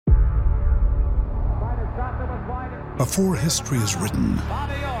Before history is written,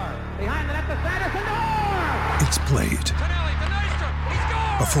 it's played.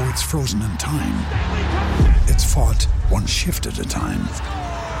 Before it's frozen in time, it's fought one shift at a time.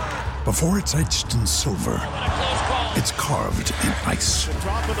 Before it's etched in silver, it's carved in ice.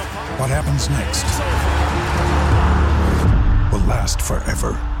 What happens next will last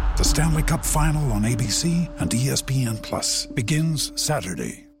forever. The Stanley Cup Final on ABC and ESPN Plus begins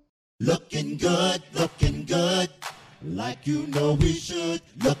Saturday. Looking good, like you know we should.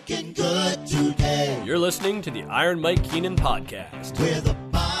 Looking good today. You're listening to the Iron Mike Keenan Podcast. With a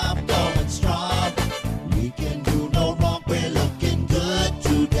bomb going strong, we can do no wrong. We're looking good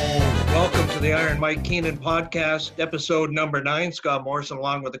today. Welcome to the Iron Mike Keenan Podcast, episode number 9. Scott Morrison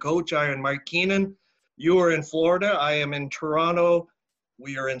along with the coach, Iron Mike Keenan. You are in Florida. I am in Toronto.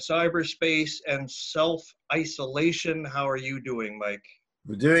 We are in cyberspace and self-isolation. How are you doing, Mike?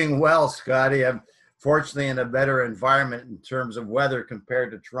 We're doing well, Scotty. I'm fortunately in a better environment in terms of weather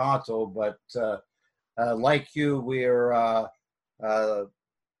compared to Toronto, but like you, we are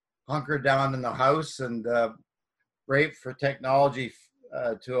hunkered down in the house and great for technology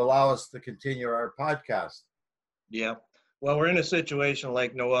to allow us to continue our podcast. Yeah. Well, we're in a situation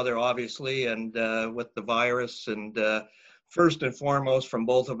like no other, obviously, and with the virus, and first and foremost from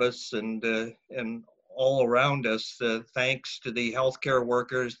both of us and all around us, thanks to the healthcare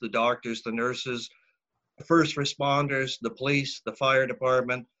workers, the doctors, the nurses, the first responders, the police, the fire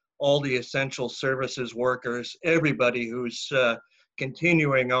department, all the essential services workers, everybody who's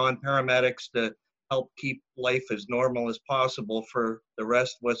continuing on, paramedics, to help keep life as normal as possible. For the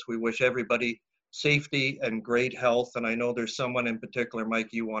rest of us, we wish everybody safety and great health. And I know there's someone in particular, Mike,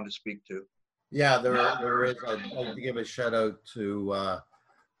 you want to speak to. Yeah, there is. I'd like to give a shout out to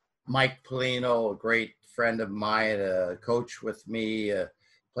Mike Polino, a great friend of mine, a coach with me,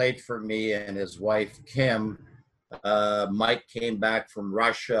 played for me, and his wife, Kim. Mike came back from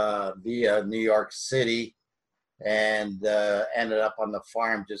Russia via New York City and ended up on the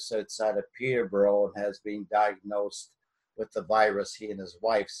farm just outside of Peterborough and has been diagnosed with the virus, he and his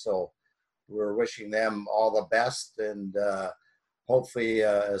wife. So we're wishing them all the best and hopefully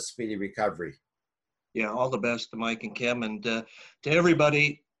a speedy recovery. Yeah, all the best to Mike and Kim, and to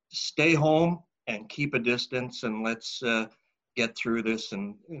everybody, stay home and keep a distance, and let's get through this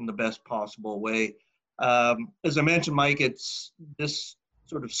in the best possible way. As I mentioned, Mike, it's this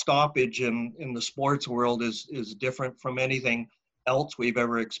sort of stoppage in the sports world is different from anything else we've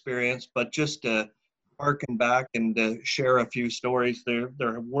ever experienced, but just to harken back and share a few stories.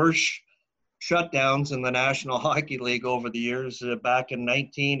 There were shutdowns in the National Hockey League over the years. Back in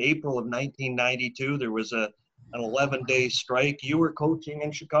April of 1992, there was an 11-day strike. You were coaching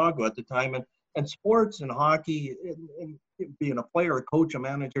in Chicago at the time, and sports and hockey, and being a player, a coach, a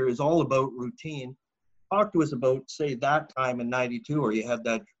manager, is all about routine. Talk to us about, say, that time in 92 where you had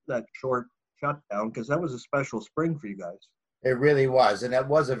that short shutdown, because that was a special spring for you guys. It really was, and it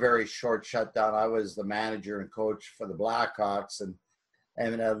was a very short shutdown. I was the manager and coach for the Blackhawks, and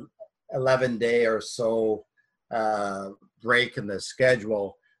an 11-day or so break in the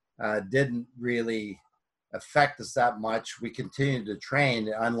schedule didn't really affect us that much. We continued to train,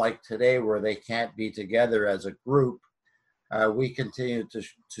 unlike today where they can't be together as a group. We continued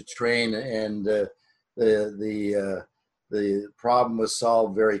to train, and the problem was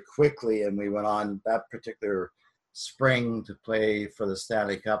solved very quickly, and we went on that particular spring to play for the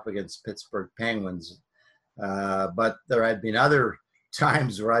Stanley Cup against Pittsburgh Penguins. But there had been other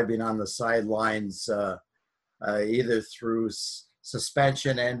times where I've been on the sidelines, either through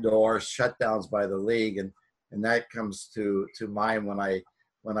suspension and or shutdowns by the league, and that comes to mind when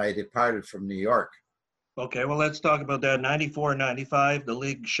I departed from New York. Okay, well, let's talk about that. 94, 95, the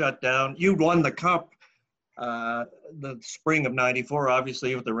league shut down. You won the cup the spring of 94,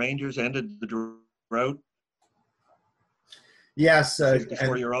 obviously, with the Rangers, ended the drought. Yes.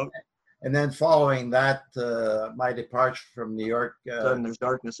 Before you're out. And then following that, my departure from New York. Then there's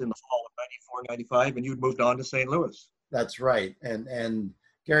darkness in the fall of 94, 95, and you'd moved on to St. Louis. That's right. And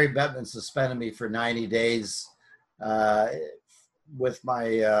Gary Bettman suspended me for 90 days with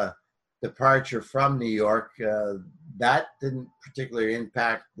my departure from New York. That didn't particularly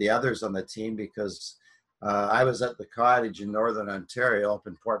impact the others on the team because I was at the cottage in Northern Ontario up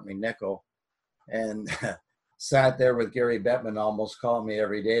in Port McNichol and sat there with Gary Bettman, almost calling me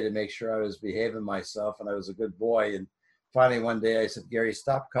every day to make sure I was behaving myself and I was a good boy. And finally one day I said, Gary,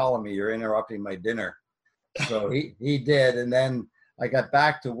 stop calling me. You're interrupting my dinner. So he did. And then I got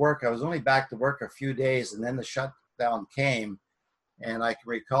back to work. I was only back to work a few days, and then the shutdown came. And I can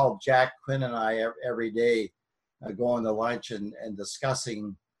recall Jack Quinn and I every day going to lunch and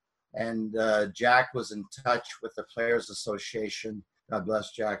discussing And Jack was in touch with the Players Association. God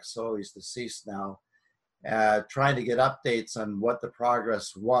bless Jack. So he's deceased now. Trying to get updates on what the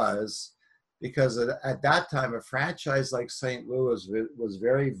progress was, because at that time, a franchise like St. Louis was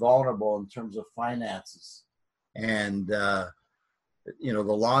very vulnerable in terms of finances. And, the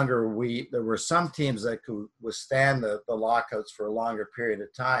longer there were some teams that could withstand the lockouts for a longer period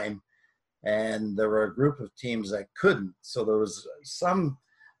of time, and there were a group of teams that couldn't. So there was some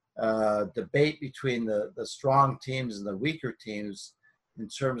debate between the strong teams and the weaker teams in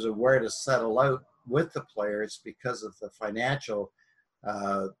terms of where to settle out with the players because of the financial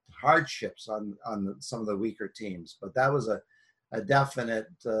hardships on some of the weaker teams. But that was a definite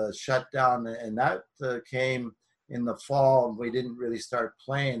shutdown, and that came in the fall, and we didn't really start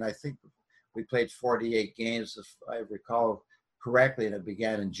playing. I think we played 48 games, if I recall correctly, and it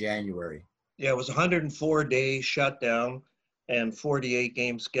began in January. Yeah, it was a 104-day shutdown and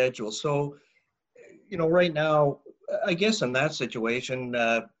 48-game schedule. So, right now, I guess in that situation,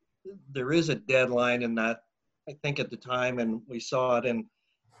 there is a deadline in that. I think at the time, and we saw it in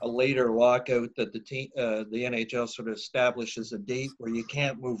a later lockout, that the NHL sort of establishes a date where you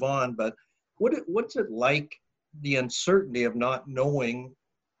can't move on. But what's it like, the uncertainty of not knowing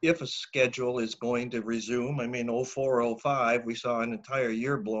if a schedule is going to resume? I mean, 04-05, we saw an entire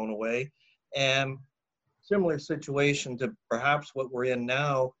year blown away. And similar situation to perhaps what we're in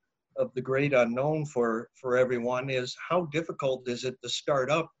now, of the great unknown for everyone, is how difficult is it to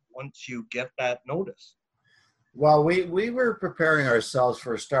start up once you get that notice? Well, we were preparing ourselves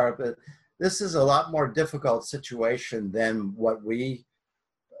for a start, but this is a lot more difficult situation than what we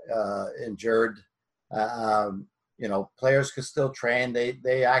endured. Players could still train.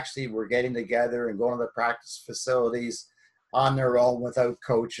 They actually were getting together and going to the practice facilities on their own without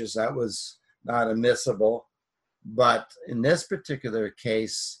coaches. That was not admissible. But in this particular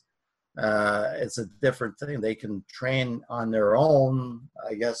case, it's a different thing. They can train on their own,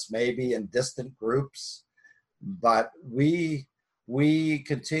 I guess, maybe in distant groups. But we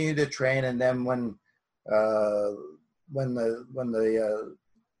continue to train, and then when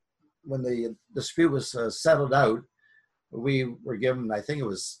the dispute was settled out, we were given, I think it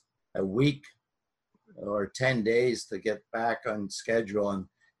was a week or 10 days to get back on schedule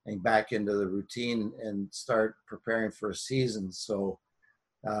and back into the routine and start preparing for a season. So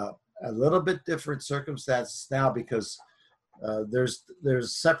a little bit different circumstances now, because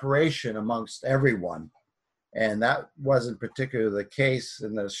there's separation amongst everyone. And that wasn't particularly the case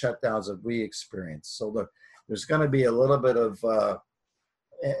in the shutdowns that we experienced. So there's going to be a little bit of,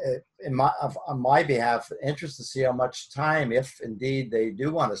 on my behalf, interest to see how much time, if indeed they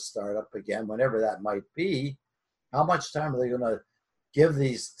do want to start up again, whenever that might be, how much time are they going to give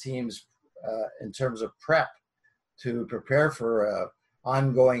these teams in terms of prep to prepare for an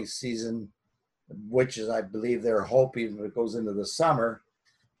ongoing season, which is, I believe, they're hoping it goes into the summer,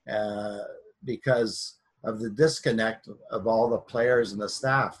 because of the disconnect of all the players and the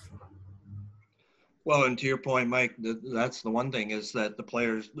staff. Well, and to your point, Mike, that's the one thing, is that the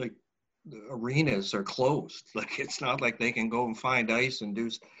players, like, the arenas are closed. Like, it's not like they can go and find ice and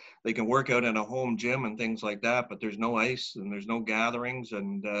they can work out in a home gym and things like that, but there's no ice and there's no gatherings,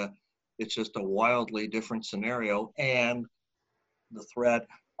 and it's just a wildly different scenario. And the threat,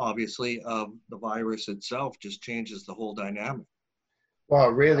 obviously, of the virus itself just changes the whole dynamic. Well,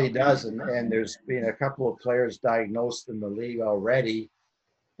 it really does. And there's been a couple of players diagnosed in the league already,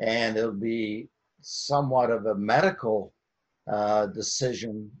 and it'll be somewhat of a medical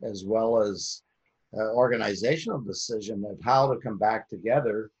decision as well as organizational decision of how to come back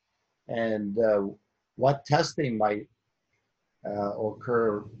together, and what testing might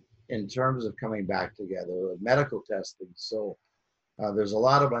occur in terms of coming back together, medical testing. So there's a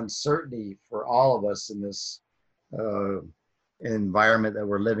lot of uncertainty for all of us in this environment that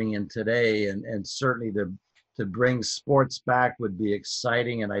we're living in today, and certainly to bring sports back would be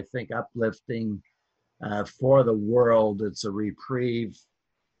exciting, and I think uplifting for the world. It's a reprieve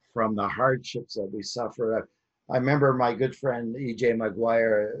from the hardships that we suffer. I remember my good friend E.J.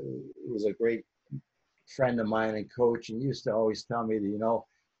 McGuire, who was a great friend of mine and coach, and he used to always tell me that,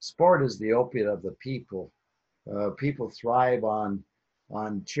 sport is the opiate of the people. People thrive on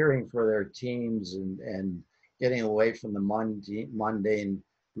cheering for their teams and getting away from the mundane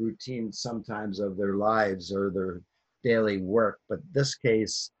routine sometimes of their lives or their daily work. But this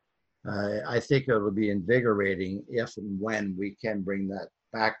case, I think it will be invigorating if and when we can bring that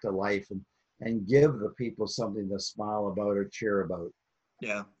back to life and give the people something to smile about or cheer about.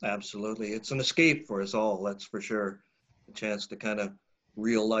 Yeah, absolutely. It's an escape for us all, that's for sure. A chance to kind of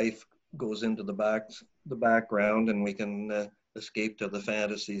real life goes into the background, and we can escape to the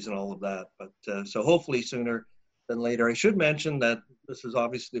fantasies and all of that. But so hopefully sooner than later. I should mention that this is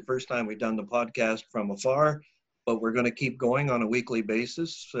obviously the first time we've done the podcast from afar, but we're going to keep going on a weekly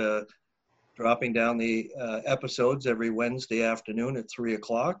basis, dropping down the episodes every Wednesday afternoon at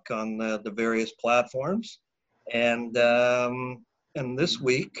 3:00 on the various platforms. And this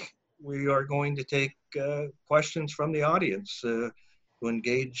week we are going to take questions from the audience to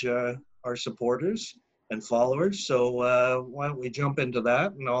engage our supporters and followers. So why don't we jump into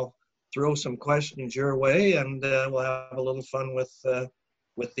that, and I'll throw some questions your way, and we'll have a little fun with the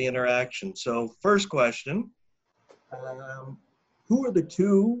interaction. So first question, who are the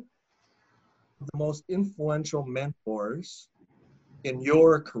two of the most influential mentors in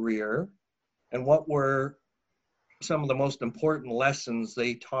your career, and what were some of the most important lessons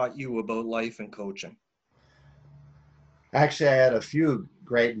they taught you about life and coaching? Actually, I had a few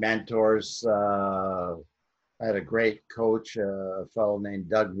great mentors. I had a great coach, a fellow named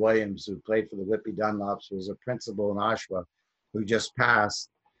Doug Williams, who played for the Whitby Dunlops, who was a principal in Oshawa, who just passed.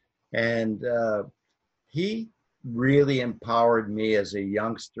 And he really empowered me as a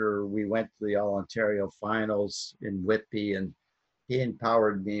youngster. We went to the All-Ontario finals in Whitby, and he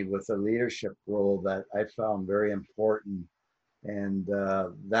empowered me with a leadership role that I found very important. And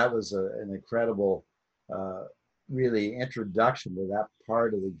that was an incredible, really introduction to that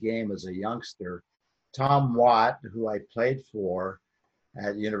part of the game as a youngster. Tom Watt, who I played for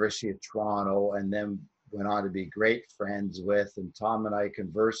at the University of Toronto and then went on to be great friends with, and Tom and I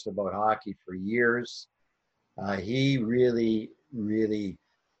conversed about hockey for years. He really, really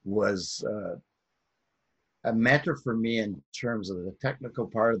was a mentor for me in terms of the technical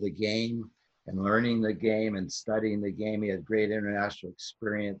part of the game and learning the game and studying the game. He had great international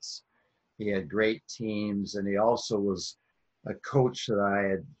experience. He had great teams, and he also was a coach that I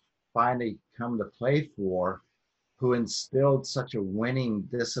had finally come to play for, who instilled such a winning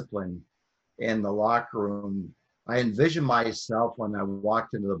discipline in the locker room. I envisioned myself when I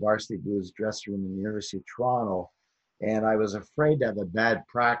walked into the Varsity Blues dressing room in the University of Toronto, and I was afraid to have a bad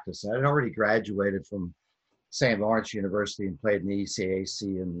practice. I had already graduated from St. Lawrence University and played in the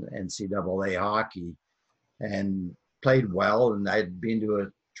ECAC and NCAA hockey and played well. And I'd been to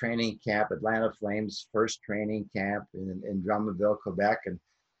a training camp, Atlanta Flames' first training camp in Drummondville, Quebec, and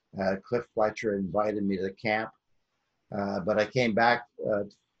Cliff Fletcher invited me to the camp. But I came back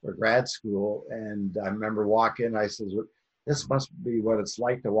for grad school, and I remember walking, I said, this must be what it's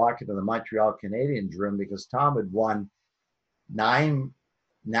like to walk into the Montreal Canadiens room, because Tom had won 9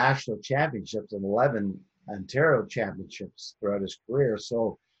 national championships and 11 Ontario championships throughout his career.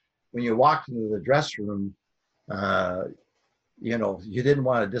 So when you walked into the dressing room, you didn't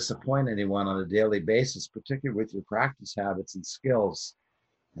want to disappoint anyone on a daily basis, particularly with your practice habits and skills.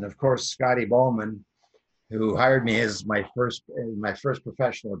 And of course, Scotty Bowman, who hired me as my first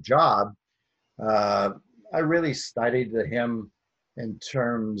professional job, I really studied him in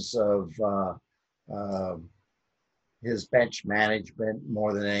terms of his bench management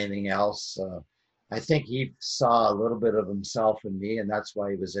more than anything else. I think he saw a little bit of himself in me, and that's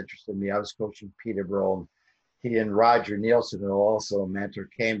why he was interested in me. I was coaching Peterborough, and he and Roger Nielsen, who also a mentor,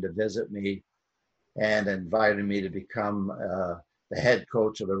 came to visit me and invited me to become the head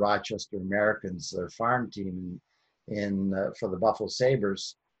coach of the Rochester Americans, their farm team for the Buffalo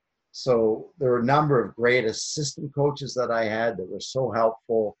Sabres. So there were a number of great assistant coaches that I had that were so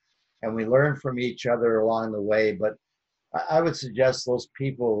helpful, and we learned from each other along the way. But I would suggest those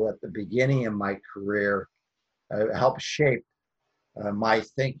people at the beginning of my career helped shape my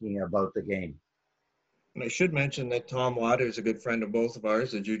thinking about the game. And I should mention that Tom Watt is a good friend of both of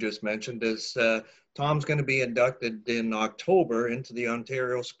ours, as you just mentioned. Tom's going to be inducted in October into the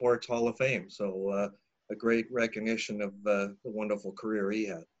Ontario Sports Hall of Fame. So a great recognition of the wonderful career he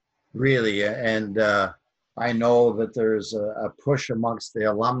had. Really, and I know that there's a push amongst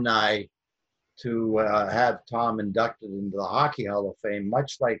the alumni to have Tom inducted into the Hockey Hall of Fame,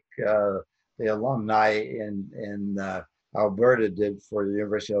 much like the alumni in Alberta did for the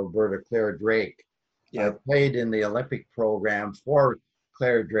University of Alberta, Claire Drake. Yeah. I played in the Olympic program for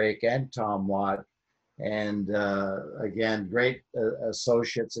Claire Drake and Tom Watt, and again, great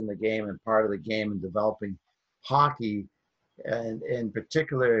associates in the game and part of the game in developing hockey, and in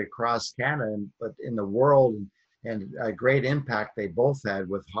particular across Canada, but in the world, and a great impact they both had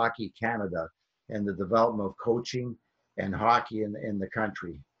with Hockey Canada and the development of coaching and hockey in the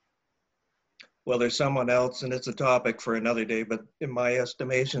country. Well, there's someone else, and it's a topic for another day, but in my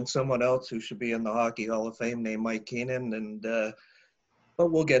estimation, someone else who should be in the Hockey Hall of Fame named Mike Keenan, and but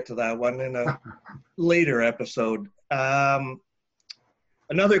we'll get to that one in a later episode.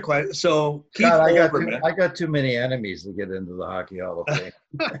 Another question. So Keith God, Olbermann. I got too many enemies to get into the Hockey Hall of Fame.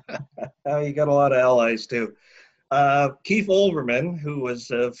 You got a lot of allies too. Keith Olbermann, who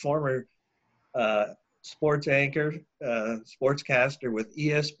was a former sports anchor, sportscaster with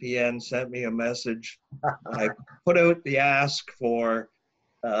ESPN, sent me a message. I put out the ask for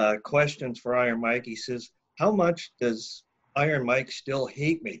questions for Iron Mike. He says, how much does Iron Mike still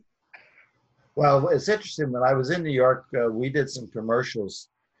hate me? Well, it's interesting. When I was in New York, we did some commercials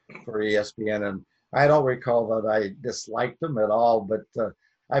for ESPN, and I don't recall that I disliked them at all. But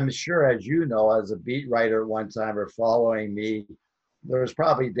I'm sure, as you know, as a beat writer at one time or following me, there was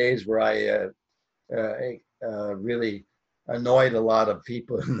probably days where I really annoyed a lot of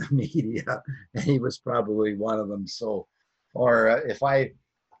people in the media, and he was probably one of them. So, or if I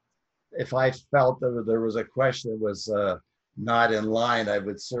felt that there was a question that was not in line, I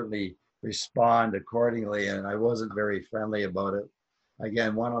would certainly respond accordingly, and I wasn't very friendly about it.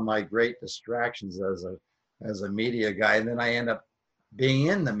 Again, one of my great distractions as a media guy, and then I end up being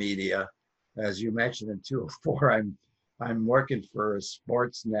in the media, as you mentioned in 204. I'm working for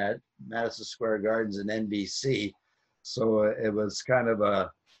Sportsnet, Madison Square Gardens, and NBC, so it was kind of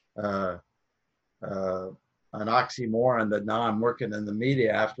an oxymoron that now I'm working in the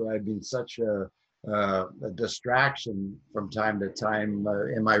media after I've been such a distraction from time to time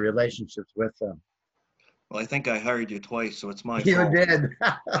in my relationships with them. Well, I think I hired you twice, so it's my You fault. did.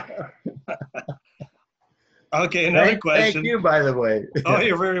 Okay, another question. Thank you, by the way. Oh,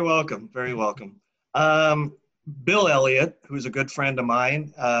 you're very welcome. Very welcome. Bill Elliott, who's a good friend of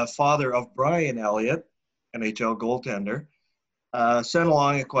mine, father of Brian Elliott, NHL goaltender, sent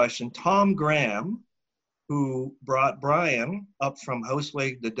along a question. Tom Graham, who brought Brian up from House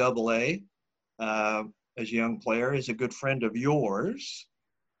League to Double-A as a young player, is a good friend of yours.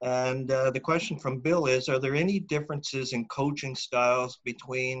 And the question from Bill is, are there any differences in coaching styles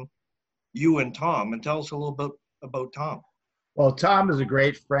between you and Tom? And tell us a little bit about Tom. Well, Tom is a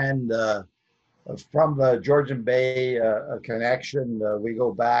great friend from the Georgian Bay connection. We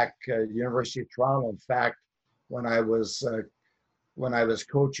go back University of Toronto. In fact, when I was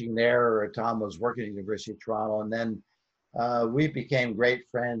coaching there, Tom was working at University of Toronto, and then we became great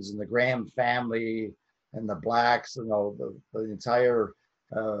friends. And the Graham family and the Blacks, the entire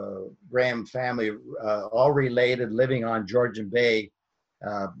Graham family, all related, living on Georgian Bay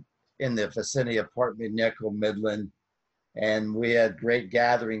in the vicinity of Port McNichol, Midland. And we had great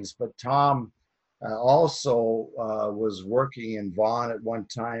gatherings. But Tom also was working in Vaughan at one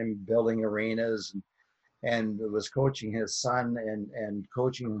time, building arenas, and was coaching his son and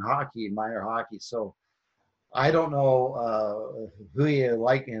coaching hockey, minor hockey. So I don't know who you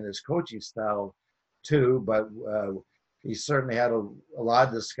like in his coaching style too, but he certainly had a lot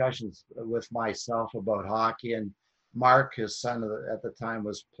of discussions with myself about hockey. And Mark, his son at the time,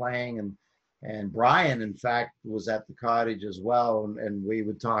 was playing, and Brian, in fact, was at the cottage as well, and we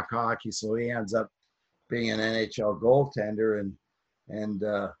would talk hockey. So he ends up being an NHL goaltender, and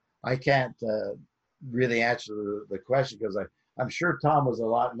I can't really answer the question because I'm sure Tom was a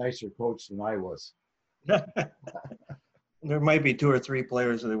lot nicer coach than I was. There might be 2 or 3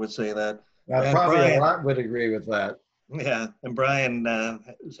 players that would say that. Probably Brian, a lot would agree with that. Yeah, and Brian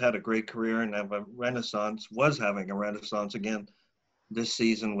has had a great career and was having a renaissance again this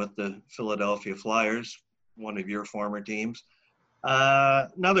season with the Philadelphia Flyers, one of your former teams.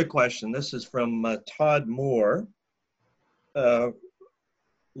 Another question. This is from Todd Moore.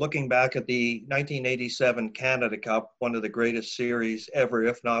 Looking back at the 1987 Canada Cup, one of the greatest series ever,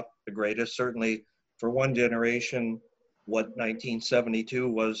 if not the greatest, certainly for one generation, what 1972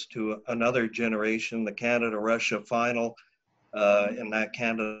 was to another generation, the Canada-Russia final in that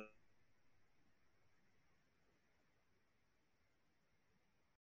Canada.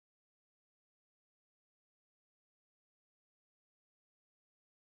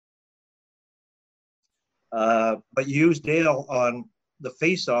 But you used Dale on the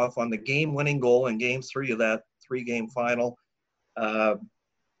face-off on the game-winning goal in Game 3 of that 3-game final.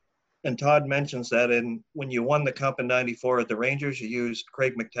 And Todd mentions that when you won the Cup in '94 at the Rangers, you used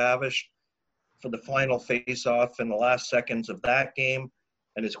Craig McTavish for the final face-off in the last seconds of that game.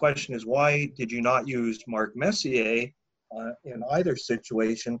 And his question is, why did you not use Mark Messier in either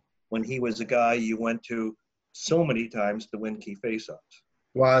situation when he was a guy you went to so many times to win key face-offs?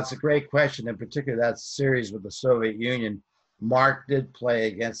 Well, it's a great question. In particular, that series with the Soviet Union, Mark did play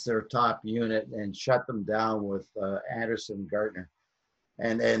against their top unit and shut them down with Anderson, Gartner.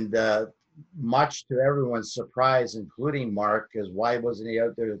 And much to everyone's surprise, including Mark, because why wasn't he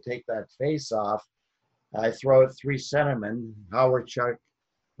out there to take that face off? I throw out 3 centermen, Howard Chuck,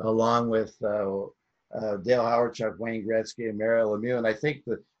 along with Dale Hawerchuk, Wayne Gretzky, and Mario Lemieux. And I think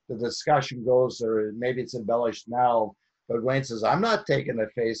the discussion goes, or maybe it's embellished now, but Wayne says, I'm not taking the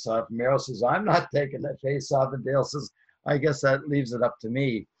face off. Mario says, I'm not taking the face off. And Dale says, I guess that leaves it up to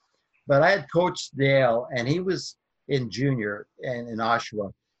me. But I had coached Dale, and he was in junior and in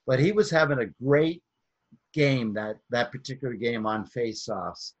Oshawa, but he was having a great game, that particular game on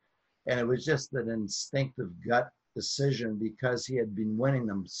face-offs. And it was just an instinctive gut decision because he had been winning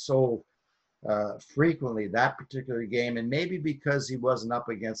them so frequently that particular game, and maybe because he wasn't up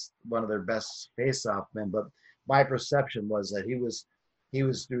against one of their best face-off men. But my perception was that he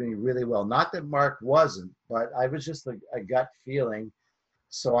was doing really well. Not that Mark wasn't, but I was just a gut feeling.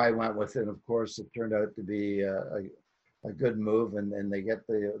 So I went with it. Of course, it turned out to be a good move, and they get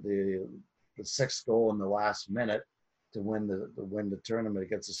the sixth goal in the last minute to win the tournament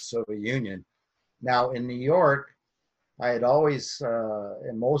against the Soviet Union. Now in New York, I had always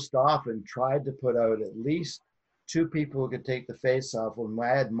and most often tried to put out at least two people who could take the face-off. When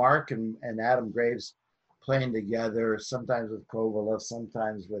I had Mark and Adam Graves playing together, sometimes with Kovalev,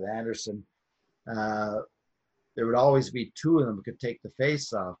 sometimes with Anderson, there would always be two of them who could take the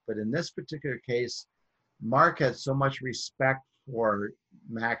face-off. But in this particular case, Mark had so much respect for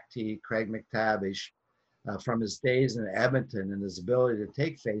Craig McTavish from his days in Edmonton and his ability to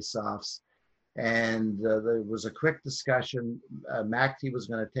take face-offs. And there was a quick discussion. McT was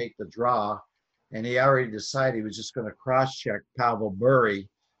going to take the draw, and he already decided he was just going to cross-check Pavel Bure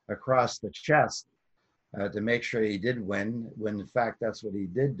across the chest to make sure he did win, when in fact that's what he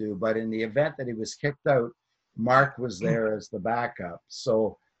did do. But in the event that he was kicked out, Mark was there as the backup.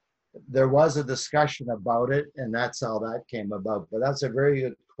 So there was a discussion about it, and that's how that came about. But that's a very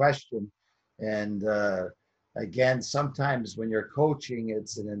good question. And again, sometimes when you're coaching,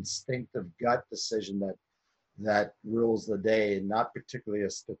 it's an instinctive gut decision that rules the day, and not particularly a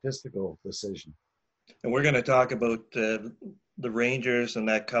statistical decision. And we're going to talk about the Rangers and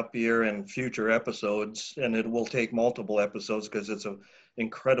that cup year in future episodes, and it will take multiple episodes because it's an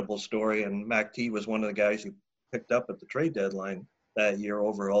incredible story. And McT was one of the guys who picked up at the trade deadline that year,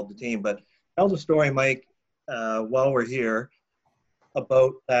 overhauled the team. But tell the story, Mike, while we're here,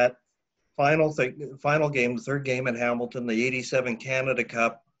 about that final game, the third game in Hamilton, the '87 Canada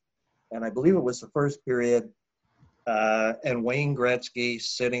Cup, and I believe it was the first period, and Wayne Gretzky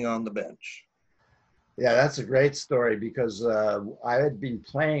sitting on the bench. Yeah, that's a great story because I had been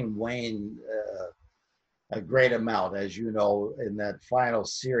playing Wayne a great amount, as you know, in that final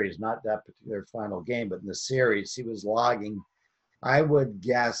series, not that particular final game, but in the series, he was logging, I would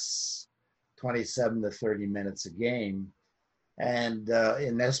guess, 27 to 30 minutes a game. And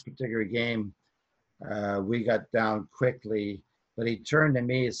in this particular game, we got down quickly, but he turned to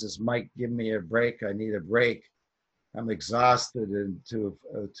me and says, Mike, give me a break. I need a break. I'm exhausted, and to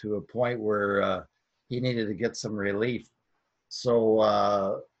a point where he needed to get some relief.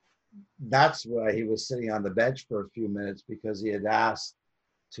 So that's why he was sitting on the bench for a few minutes, because he had asked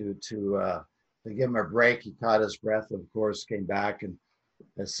to give him a break. He caught his breath, of course, came back and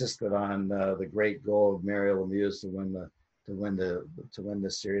assisted on the great goal of Mario Lemieux to win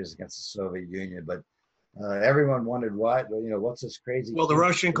the series against the Soviet Union. But everyone wondered what's this crazy? Well, the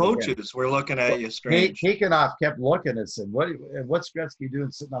Russian coaches were looking at you strange. Tikhonov kept looking and said, what's Gretzky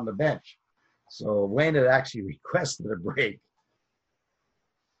doing sitting on the bench? So Wayne had actually requested a break.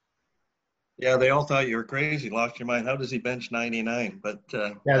 Yeah, they all thought you were crazy, lost your mind. How does he bench 99? But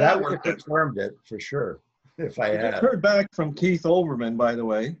yeah, that would have confirmed it for sure. If I had heard back from Keith Olbermann, by the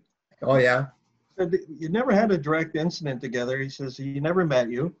way. Oh yeah. Said you never had a direct incident together. He says he never met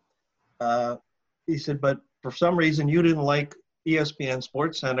you. He said, but for some reason you didn't like ESPN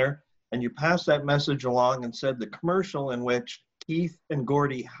SportsCenter, and you passed that message along and said the commercial in which Keith and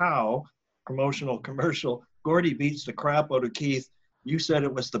Gordie Howe, promotional commercial, Gordie beats the crap out of Keith. You said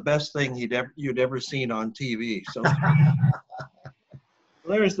it was the best thing you'd ever seen on TV. So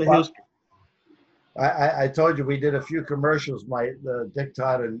there's the history. I told you we did a few commercials, Dick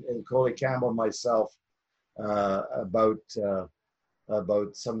Todd and Coley Campbell and myself, about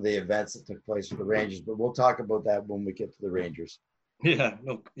some of the events that took place with the Rangers. But we'll talk about that when we get to the Rangers. Yeah,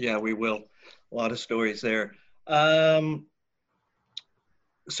 we will. A lot of stories there.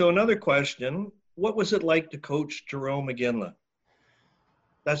 So another question: what was it like to coach Jerome McGinley?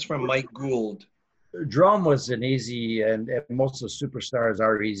 That's from Mike Gould. Jerome was an easy, and most of the superstars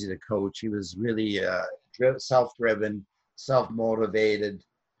are easy to coach. He was really self-driven, self-motivated,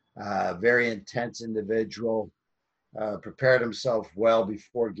 very intense individual, prepared himself well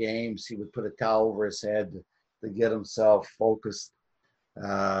before games. He would put a towel over his head to get himself focused.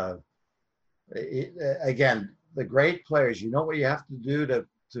 Again, the great players, you know what you have to do to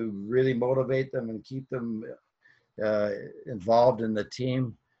to really motivate them and keep them involved in the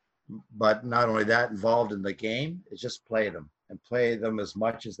team. But not only that, involved in the game, is just play them and play them as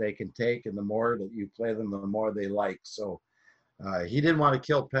much as they can take. And the more that you play them, the more they like. So he didn't want to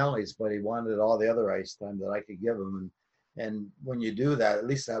kill penalties, but he wanted all the other ice time that I could give him. And when you do that, at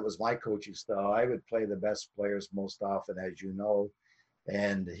least that was my coaching style. I would play the best players most often, as you know.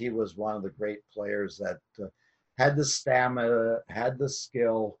 And he was one of the great players that had the stamina, had the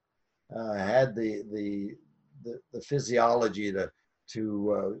skill, had the physiology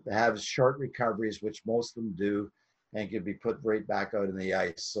to have short recoveries, which most of them do, and could be put right back out in the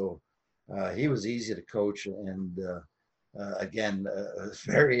ice. So he was easy to coach, and again, a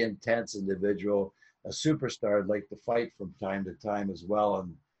very intense individual, a superstar, like to fight from time to time as well,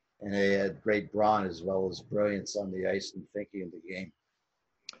 and he had great brawn as well as brilliance on the ice and thinking of the game.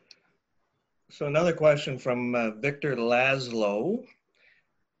 So another question from Victor Laszlo.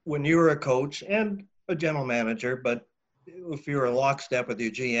 When you were a coach and a general manager, but if you're a lockstep with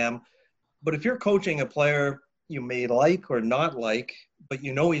your GM, but if you're coaching a player you may like or not like, but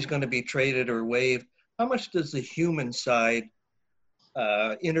you know he's going to be traded or waived, how much does the human side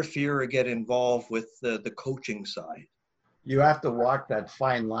interfere or get involved with the coaching side? You have to walk that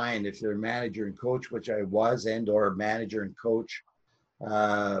fine line if you're a manager and coach, which I was, and or manager and coach,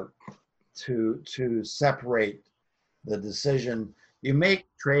 to separate the decision. You make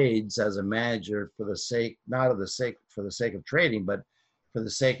trades as a manager for the sake, not of the sake for the sake of trading, but for the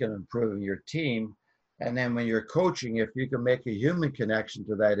sake of improving your team. And then when you're coaching, if you can make a human connection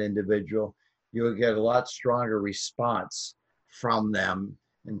to that individual, you'll get a lot stronger response from them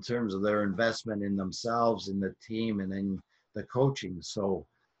in terms of their investment in themselves, in the team, and in the coaching. So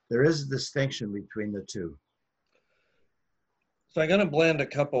there is a distinction between the two. So I'm going to blend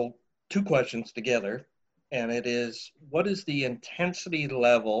two questions together. And it is, what is the intensity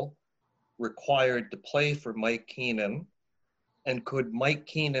level required to play for Mike Keenan? And could Mike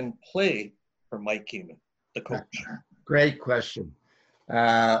Keenan play for Mike Keenan, the coach? Great question.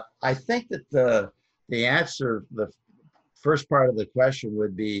 I think that the answer, the first part of the question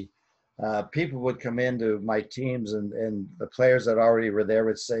would be, people would come into my teams and the players that already were there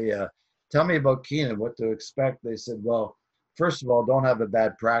would say, tell me about Keenan, what to expect. They said, well, first of all, don't have a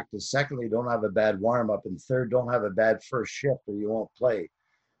bad practice. Secondly, don't have a bad warm-up. And third, don't have a bad first shift or you won't play.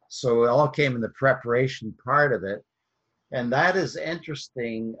 So it all came in the preparation part of it. And that is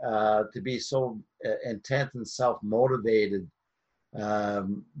interesting to be so intent and self-motivated,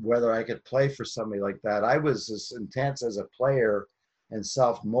 whether I could play for somebody like that. I was as intense as a player and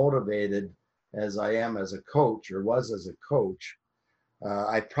self-motivated as I am as a coach, or was as a coach.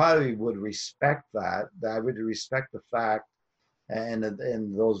 I probably would respect that. I would respect the fact, and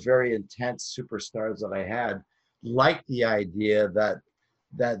those very intense superstars that I had, liked the idea that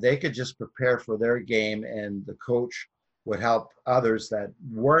they could just prepare for their game, and the coach would help others that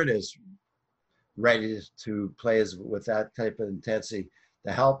weren't as ready to play with that type of intensity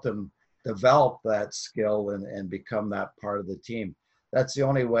to help them develop that skill and become that part of the team. That's the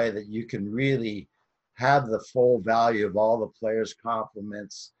only way that you can really have the full value of all the players'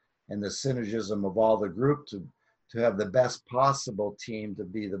 compliments and the synergism of all the group to have the best possible team, to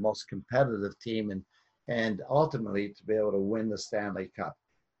be the most competitive team, and ultimately to be able to win the Stanley Cup.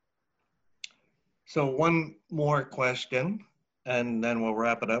 So one more question, and then we'll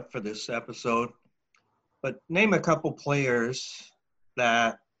wrap it up for this episode. But name a couple players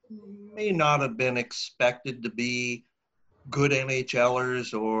that may not have been expected to be good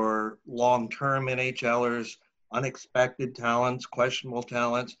NHLers or long-term NHLers, unexpected talents, questionable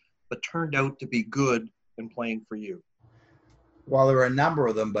talents, but turned out to be good in playing for you. Well, there are a number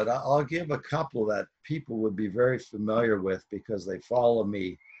of them, but I'll give a couple that people would be very familiar with because they follow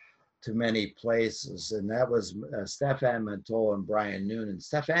me to many places, and that was Stefan Manteau and Brian Noonan.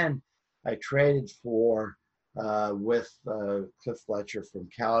 Stefan, I traded for with Cliff Fletcher from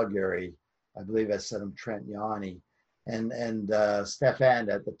Calgary. I believe I sent him Trent Yanni. And Stefan,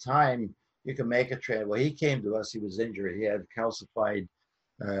 at the time, you can make a trade. Well, he came to us. He was injured. He had calcified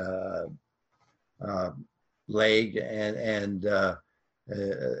leg, and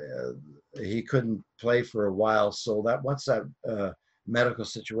he couldn't play for a while. So that once that medical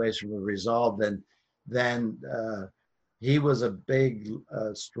situation was resolved, then he was a big,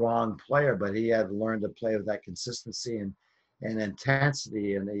 strong player, but he had to learn to play with that consistency and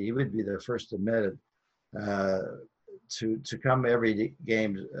intensity. And he would be the first to admit it. To come every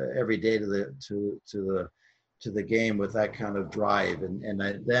game, every day to the game with that kind of drive,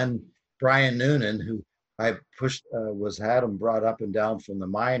 and then Brian Noonan, who I pushed, had him brought up and down from the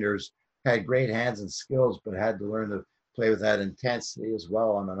minors, had great hands and skills, but had to learn to play with that intensity as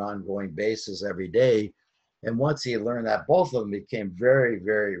well on an ongoing basis every day. And once he learned that, both of them became very,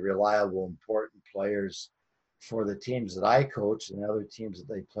 very reliable, important players for the teams that I coached and other teams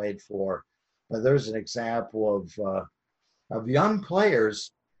that they played for. But there's an example of young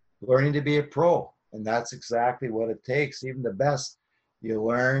players learning to be a pro. And that's exactly what it takes. Even the best, you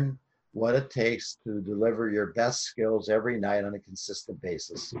learn what it takes to deliver your best skills every night on a consistent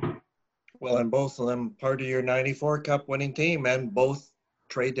basis. Well, and both of them part of your 94 Cup winning team and both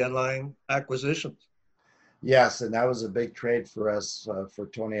trade deadline acquisitions. Yes, and that was a big trade for us for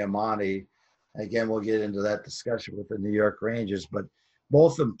Tony Amani. Again, we'll get into that discussion with the New York Rangers, but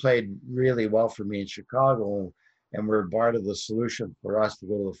both of them played really well for me in Chicago and were part of the solution for us to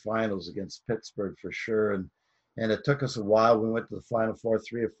go to the finals against Pittsburgh for sure. And it took us a while. We went to the Final Four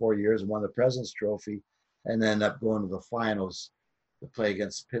 3 or 4 years and won the President's Trophy and ended up going to the finals to play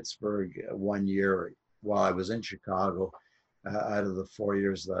against Pittsburgh 1 year while I was in Chicago out of the 4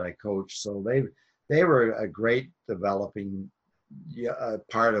 years that I coached. So they were a great developing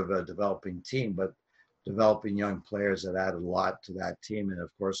part of a developing team, but developing young players that added a lot to that team. And of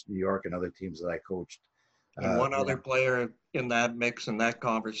course, New York and other teams that I coached. And one other player in that mix and that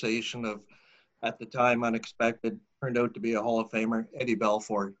conversation of, at the time, unexpected, turned out to be a Hall of Famer, Eddie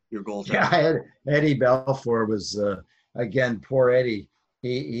Belfour, your goaltender. Yeah, Eddie Belfour was, again, poor Eddie.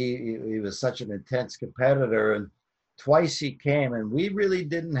 He was such an intense competitor, and twice he came, and we really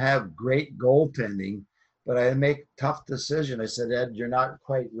didn't have great goaltending, but I had to make a tough decision. I said, Ed, you're not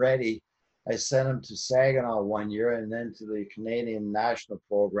quite ready. I sent him to Saginaw 1 year and then to the Canadian National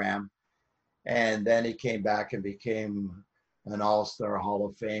Program. And then he came back and became an all-star Hall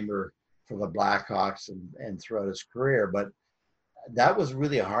of Famer for the Blackhawks and throughout his career. But that was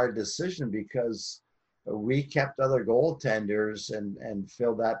really a hard decision because we kept other goaltenders and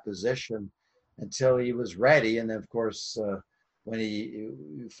filled that position until he was ready. And then, of course, when he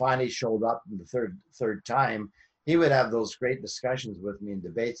finally showed up in the third time, he would have those great discussions with me in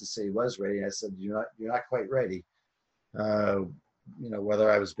debates to say he was ready. I said, you're not quite ready.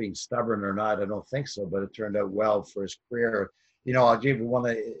 Whether I was being stubborn or not, I don't think so, but it turned out well for his career. I'll give you one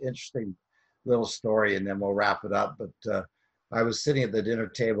interesting little story and then we'll wrap it up. But I was sitting at the dinner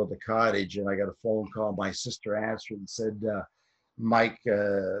table at the cottage and I got a phone call. My sister answered and said, Mike,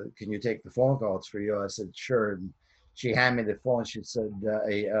 can you take the phone call? It's for you. I said, sure. And she handed me the phone. She said,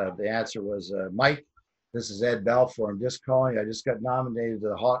 the answer was, Mike, this is Ed Belfour. I'm just calling. I just got nominated to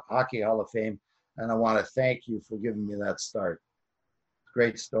the Hockey Hall of Fame, and I want to thank you for giving me that start.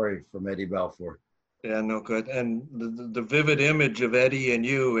 Great story from Eddie Belfour. Yeah, no good. And the vivid image of Eddie and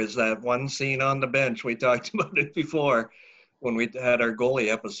you is that one scene on the bench. We talked about it before when we had our goalie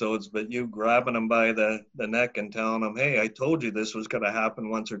episodes, but you grabbing him by the neck and telling him, hey, I told you this was going to happen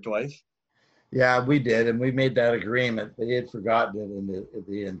once or twice. Yeah, we did, and we made that agreement, but he had forgotten it in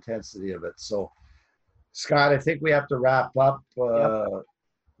the intensity of it. So, Scott, I think we have to wrap up. Yep.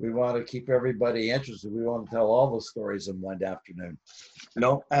 We want to keep everybody interested. We want to tell all the stories in one afternoon.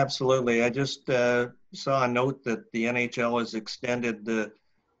 No, absolutely. I just saw a note that the NHL has extended the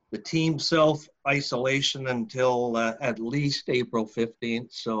team self-isolation until at least April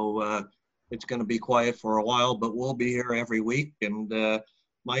 15th. So it's going to be quiet for a while, but we'll be here every week. And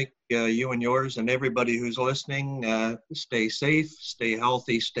Mike, you and yours and everybody who's listening, stay safe, stay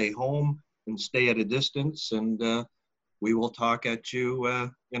healthy, stay home, and stay at a distance. And we will talk at you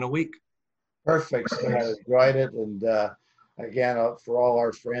in a week. Perfect. So I enjoyed it. And again, for all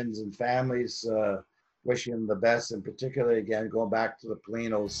our friends and families, wishing them the best, and particularly, again, going back to the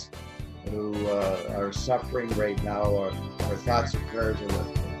Polinos who are suffering right now. Our thoughts and prayers are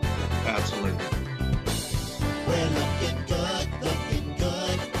with them. Absolutely. We're looking good.